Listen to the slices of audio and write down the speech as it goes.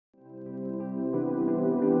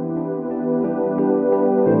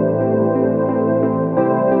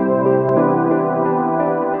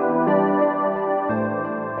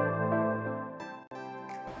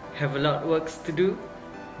works to do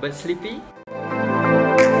but sleepy?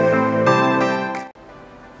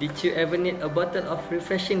 Did you ever need a bottle of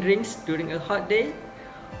refreshing drinks during a hot day?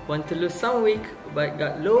 Want to lose some weight but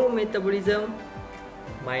got low metabolism?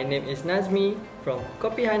 My name is Nazmi from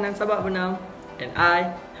Kopi Hainan Sabak Bernam, and I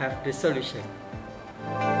have the solution.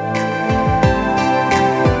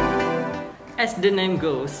 As the name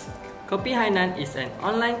goes, Kopi Hainan is an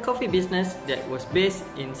online coffee business that was based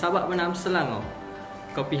in Sabak Bernam, Selangor.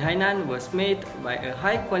 Kopi Hainan was made by a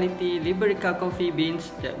high-quality Liberica coffee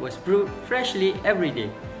beans that was brewed freshly every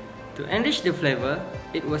day. To enrich the flavor,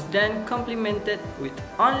 it was then complemented with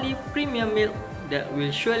only premium milk that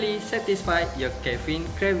will surely satisfy your caffeine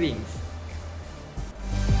cravings.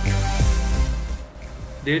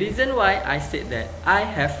 The reason why I said that I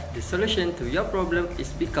have the solution to your problem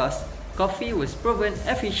is because coffee was proven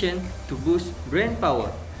efficient to boost brain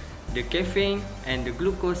power. The caffeine and the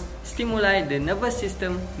glucose stimulate the nervous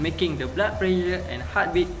system, making the blood pressure and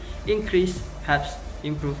heartbeat increase, helps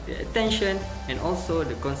improve the attention and also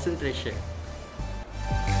the concentration.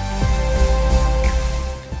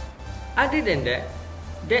 Other than that,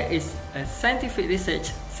 there is a scientific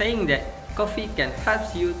research saying that coffee can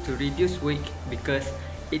help you to reduce weight because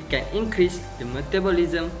it can increase the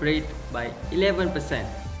metabolism rate by 11%.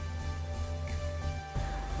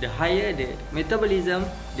 The higher the metabolism,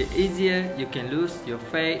 the easier you can lose your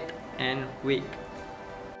fat and weight.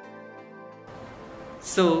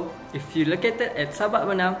 So, if you're located at Sabak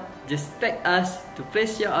Bernam, just tag us to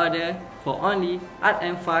place your order for only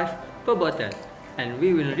RM5 per bottle, and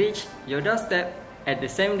we will reach your doorstep at the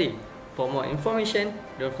same day. For more information,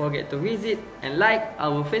 don't forget to visit and like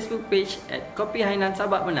our Facebook page at Kopi Hainan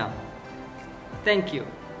Sabak Bernam. Thank you.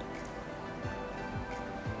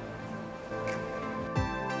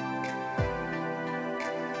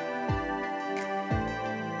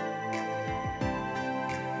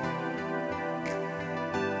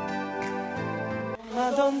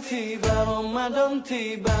 رمضان تيبا رمضان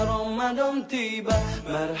تيبا رمضان تيبا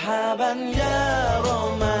مرحبا يا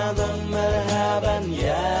رمضان مرحبا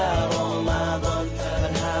يا